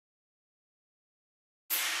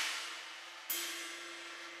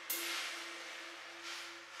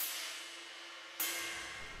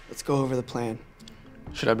Let's go over the plan.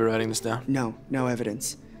 Should I be writing this down? No, no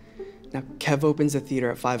evidence. Now, Kev opens the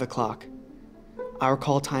theater at 5 o'clock. Our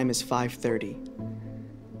call time is 5:30.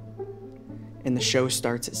 And the show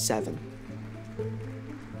starts at 7.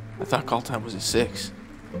 I thought call time was at 6.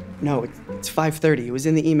 No, it's 5:30. It was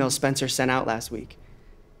in the email Spencer sent out last week.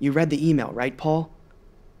 You read the email, right, Paul?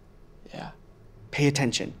 Yeah. Pay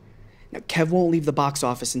attention. Now, Kev won't leave the box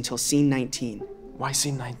office until scene 19. Why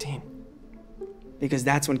scene 19? Because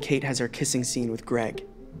that's when Kate has her kissing scene with Greg.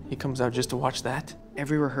 He comes out just to watch that?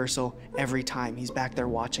 Every rehearsal, every time, he's back there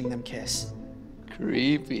watching them kiss.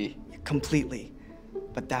 Creepy. Completely.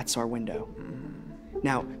 But that's our window.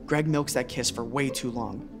 Now, Greg milks that kiss for way too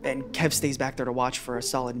long, and Kev stays back there to watch for a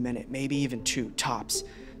solid minute, maybe even 2, tops.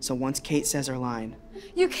 So once Kate says her line...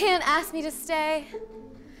 You can't ask me to stay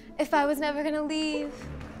if I was never gonna leave.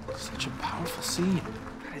 Such a powerful scene.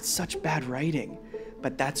 It's such bad writing,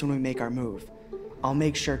 but that's when we make our move. I'll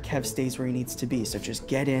make sure Kev stays where he needs to be, so just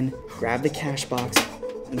get in, grab the cash box,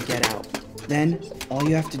 and get out. Then, all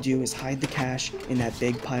you have to do is hide the cash in that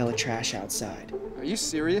big pile of trash outside. Are you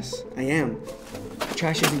serious? I am. The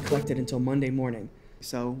trash isn't collected until Monday morning,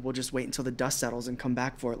 so we'll just wait until the dust settles and come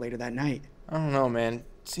back for it later that night. I don't know, man.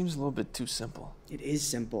 It seems a little bit too simple. It is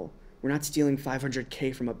simple. We're not stealing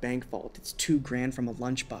 $500K from a bank vault. It's $2,000 from a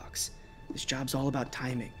lunchbox. This job's all about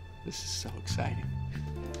timing. This is so exciting.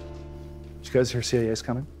 Did you guys hear CIA's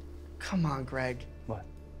coming? Come on, Greg. What?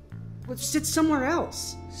 Let's sit somewhere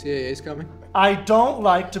else. CAA's coming? I don't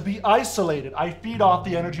like to be isolated. I feed off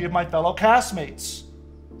the energy of my fellow castmates.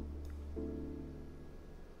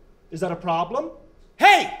 Is that a problem?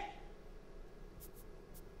 Hey!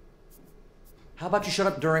 How about you shut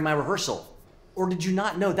up during my rehearsal? Or did you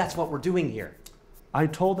not know that's what we're doing here? I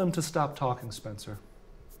told them to stop talking, Spencer.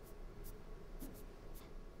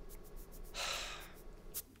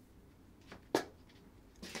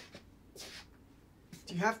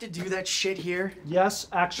 Do you have to do that shit here? Yes,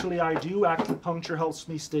 actually I do. Acupuncture helps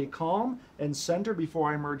me stay calm and center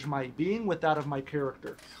before I merge my being with that of my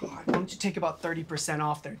character. God, why don't you take about 30%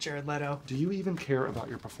 off there, Jared Leto? Do you even care about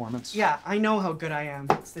your performance? Yeah, I know how good I am.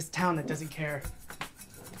 It's this town that doesn't care.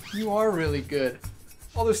 You are really good.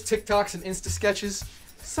 All those TikToks and Insta sketches.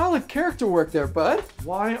 Solid character work there, bud.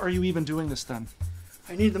 Why are you even doing this then?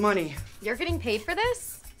 I need the money. You're getting paid for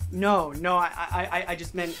this? No, I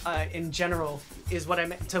just meant in general is what I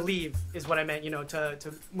meant. To leave is what I meant, you know,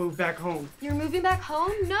 to move back home. You're moving back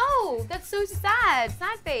home? No, that's so sad.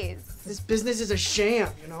 Sad face. This business is a sham,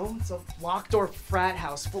 you know? It's a locked door frat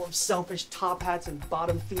house full of selfish top hats and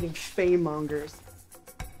bottom-feeding fame mongers.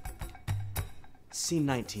 Scene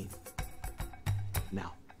 19.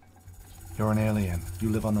 Now. You're an alien. You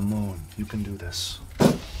live on the moon. You can do this.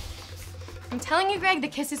 I'm telling you, Greg, the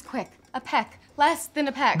kiss is quick. A peck. Less than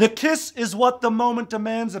a peck. The kiss is what the moment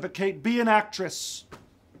demands of it, Kate. Be an actress.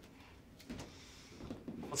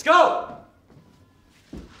 Let's go!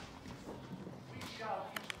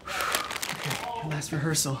 Okay, last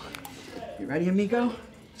rehearsal. You ready, amigo?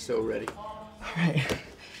 So ready. All right.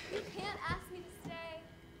 You can't ask me to stay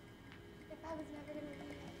if I was never gonna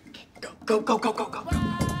leave. Okay, go.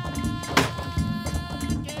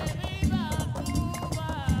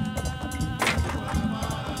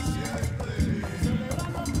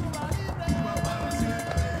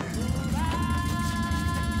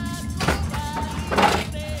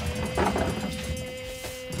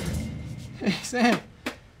 Hey, Sam.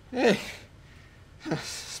 Hey.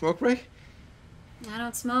 Smoke break? I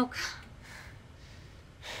don't smoke.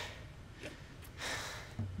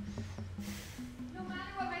 No matter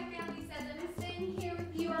what my family says, I'm staying here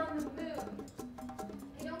with you on the moon.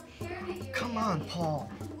 I don't care that you're Come on, Paul.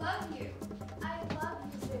 I love you. I love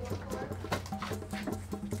you, Saul.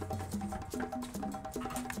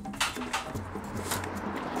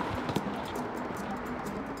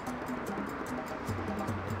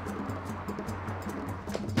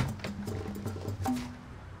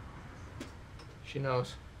 She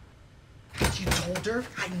knows. You told her?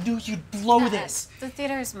 I knew you'd blow this. The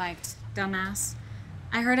theater is mic'd, dumbass.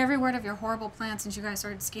 I heard every word of your horrible plan since you guys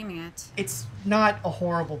started scheming it. It's not a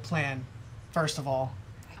horrible plan, first of all.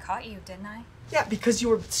 I caught you, didn't I? Yeah, because you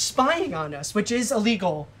were spying on us, which is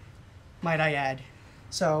illegal, might I add.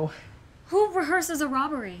 So... Who rehearses a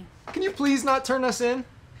robbery? Can you please not turn us in?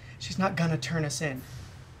 She's not gonna turn us in.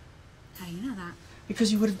 How do you know that?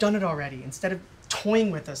 Because you would have done it already, instead of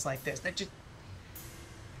toying with us like this. That just...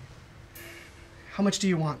 How much do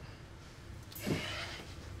you want?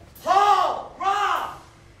 Paul! Rob!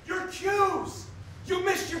 Your cues! You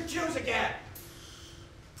missed your cues again!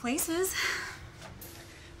 Places?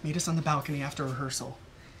 Meet us on the balcony after rehearsal.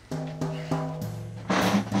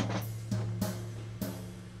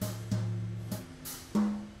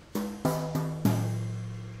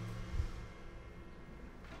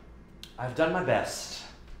 I've done my best.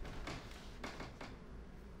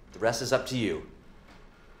 The rest is up to you,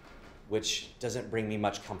 which doesn't bring me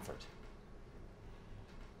much comfort.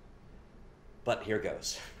 But here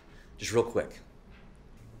goes. Just real quick.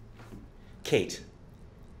 Kate,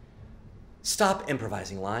 stop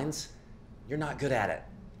improvising lines. You're not good at it.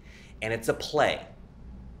 And it's a play.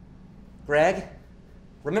 Greg,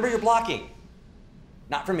 remember your blocking.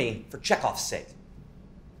 Not for me, for Chekhov's sake.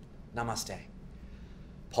 Namaste.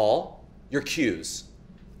 Paul, your cues.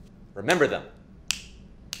 Remember them.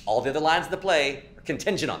 All the other lines of the play are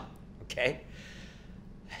contingent on them, okay?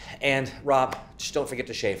 And Rob, just don't forget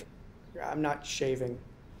to shave. I'm not shaving.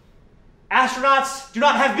 Astronauts do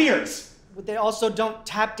not have beards. But they also don't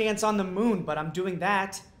tap dance on the moon, but I'm doing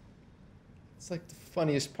that. It's like the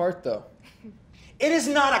funniest part, though. It is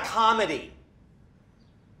not a comedy.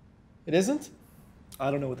 It isn't? I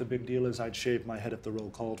don't know what the big deal is. I'd shave my head if the role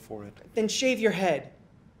called for it. Then shave your head,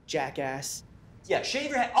 jackass. Yeah, shave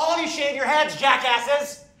your head. All of you shave your heads,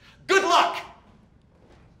 jackasses. Good luck.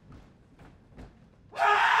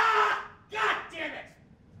 Ah! God damn it!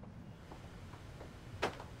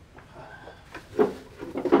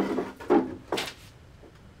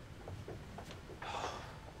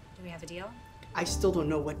 Do we have a deal? I still don't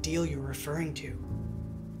know what deal you're referring to.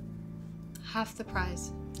 Half the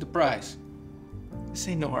prize. The prize. This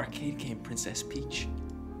ain't no arcade game, Princess Peach.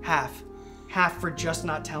 Half. Half for just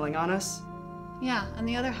not telling on us? Yeah, and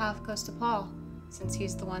the other half goes to Paul, since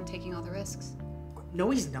he's the one taking all the risks. No,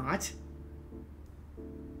 he's not.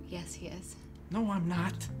 Yes, he is. No, I'm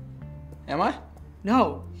not. Am I?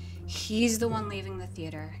 No. He's the one leaving the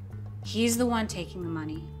theater. He's the one taking the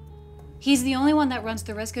money. He's the only one that runs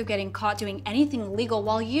the risk of getting caught doing anything illegal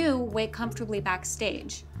while you wait comfortably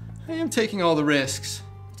backstage. I am taking all the risks.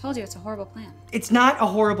 I told you it's a horrible plan. It's not a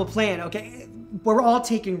horrible plan, okay? We're all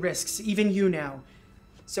taking risks, even you now.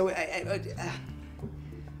 So,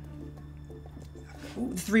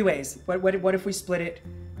 3 ways. What if we split it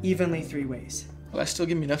evenly 3 ways? Will that still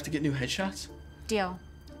give me enough to get new headshots? Deal.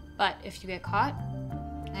 But if you get caught,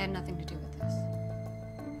 I had nothing to do with this.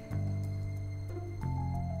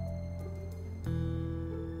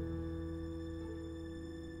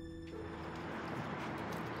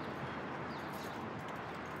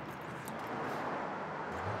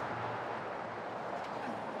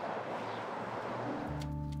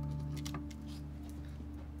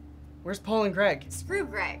 Where's Paul and Greg? Screw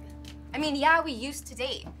Greg. I mean, yeah, we used to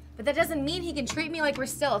date, but that doesn't mean he can treat me like we're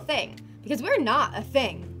still a thing, because we're not a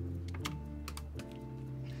thing.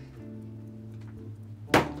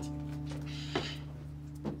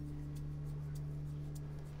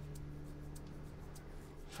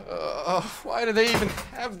 Why do they even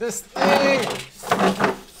have this thing?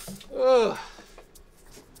 Ugh.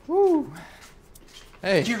 Woo.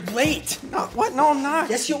 Hey. You're late. No, what? No, I'm not.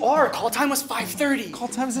 Yes, you are. Call time was 5:30. Call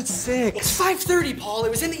time's at 6. It's 5:30, Paul. It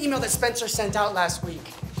was in the email that Spencer sent out last week.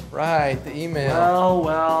 Right, the email.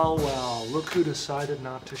 Well. Look who decided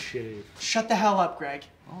not to shave. Shut the hell up, Greg.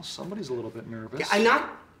 Oh, somebody's a little bit nervous. Yeah, I'm not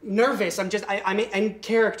nervous. I'm in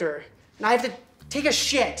character. And I have to take a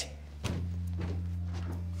shit.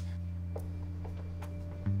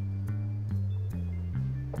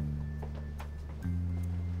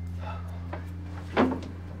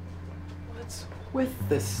 What's with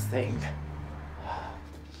this thing?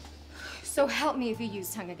 So help me if you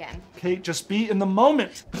use tongue again. Kate, just be in the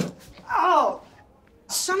moment. Oh,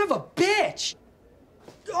 son of a bitch.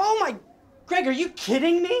 Oh my, Greg, are you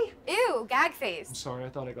kidding me? Ew, gag I'm face. sorry, I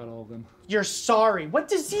thought I got all of them. You're sorry. What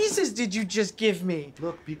diseases did you just give me?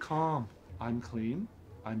 Look, be calm. I'm clean,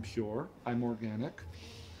 I'm pure, I'm organic.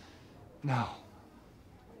 Now,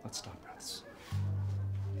 let's stop this.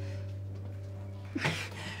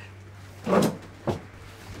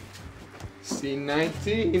 Scene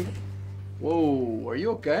 19. Whoa, are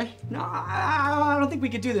you okay? No, I don't think we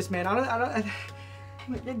could do this, man.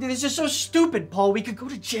 This is just so stupid, Paul. We could go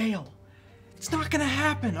to jail. It's not gonna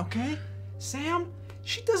happen, okay? Sam,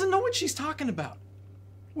 she doesn't know what she's talking about.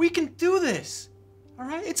 We can do this, all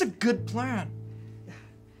right? It's a good plan.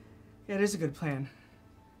 Yeah, it is a good plan.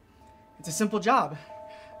 It's a simple job,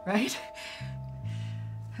 right?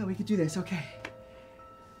 Yeah, we could do this, okay.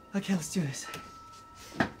 Okay, let's do this.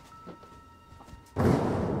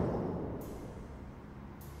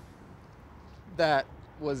 That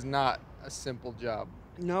was not a simple job.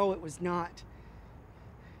 No, it was not.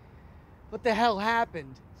 What the hell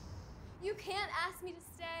happened? You can't ask me to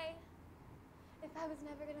stay if I was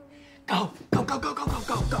never gonna leave. Go, go, go, go, go, go,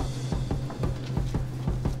 go, go.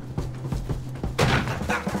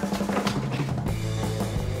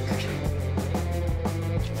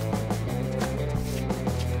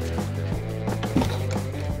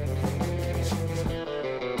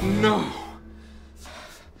 No.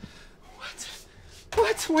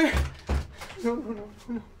 What? Where? No.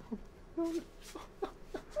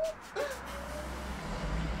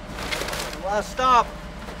 Last stop.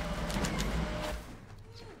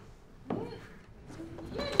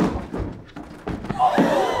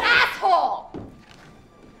 Asshole!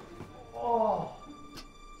 Oh.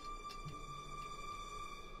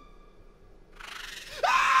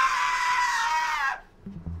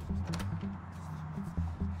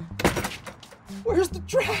 Where's the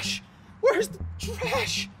trash? Where's the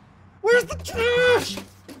trash? Where's the trash?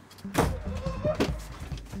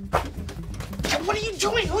 What are you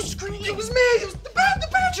doing? Who's screaming? It was me. It was the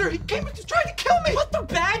badger. He came and tried to kill me. What, the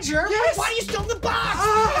badger? Yes. Why do you still in the box?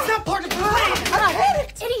 It's not part of the plan. I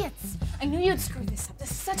panicked. Idiots! I knew you'd screw this up.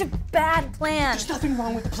 This is such a bad plan. There's nothing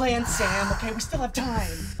wrong with the plan, Sam, okay? We still have time.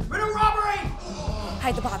 We're in a robbery.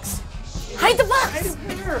 Hide the box. Hide the box!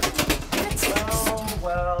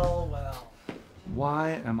 Well.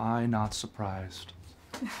 Why am I not surprised?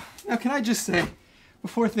 Now, can I just say,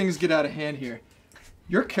 before things get out of hand here,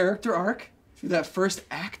 your character arc through that first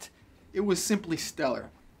act, it was simply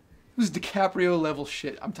stellar. It was DiCaprio level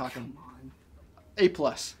shit. I'm talking A+.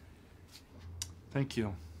 Thank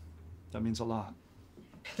you. That means a lot.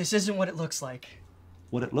 This isn't what it looks like.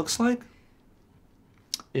 What it looks like?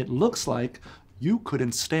 It looks like you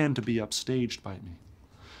couldn't stand to be upstaged by me.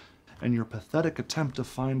 And your pathetic attempt to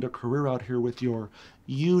find a career out here with your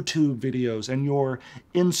YouTube videos and your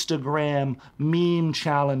Instagram meme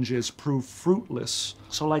challenges prove fruitless.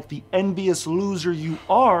 So like the envious loser you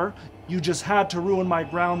are, you just had to ruin my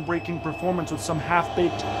groundbreaking performance with some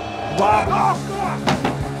half-baked rob.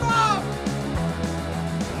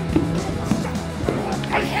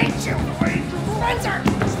 I hate you! Spencer!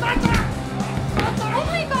 Oh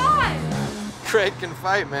my god! Craig can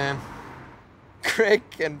fight, man. Craig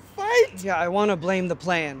can fight. Yeah, I want to blame the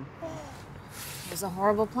plan. It was a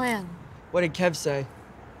horrible plan. What did Kev say?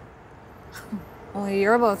 Well,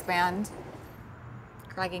 you're both banned.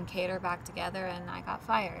 Greg and Kate are back together, and I got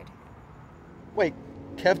fired. Wait,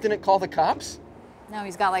 Kev didn't call the cops? No,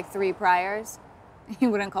 he's got like 3 priors. He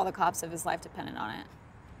wouldn't call the cops if his life depended on it.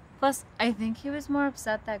 Plus, I think he was more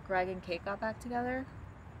upset that Greg and Kate got back together.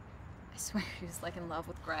 I swear he was like in love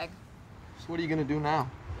with Greg. So what are you gonna do now?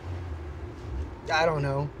 I don't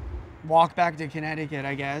know. Walk back to Connecticut,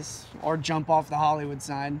 I guess. Or jump off the Hollywood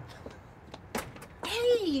sign.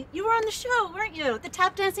 Hey, you were on the show, weren't you? The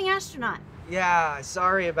tap dancing astronaut. Yeah,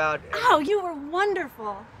 sorry about... Oh, you were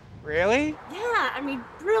wonderful. Really? Yeah, I mean,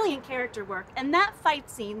 brilliant character work. And that fight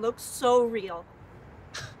scene looks so real.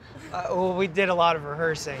 Well, we did a lot of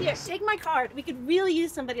rehearsing. Here, take my card. We could really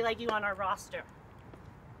use somebody like you on our roster.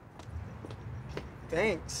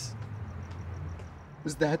 Thanks.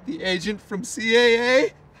 Was that the agent from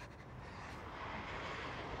CAA?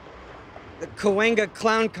 The Cahuenga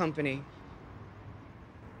Clown Company.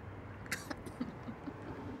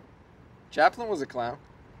 Chaplin was a clown.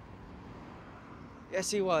 Yes,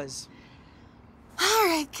 he was. All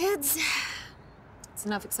right, kids. It's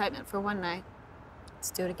enough excitement for one night. Let's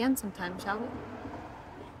do it again sometime, shall we?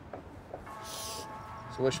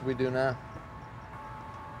 So what should we do now?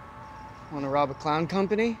 Want to rob a clown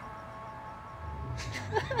company?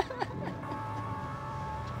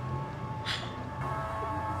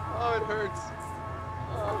 Oh, it hurts.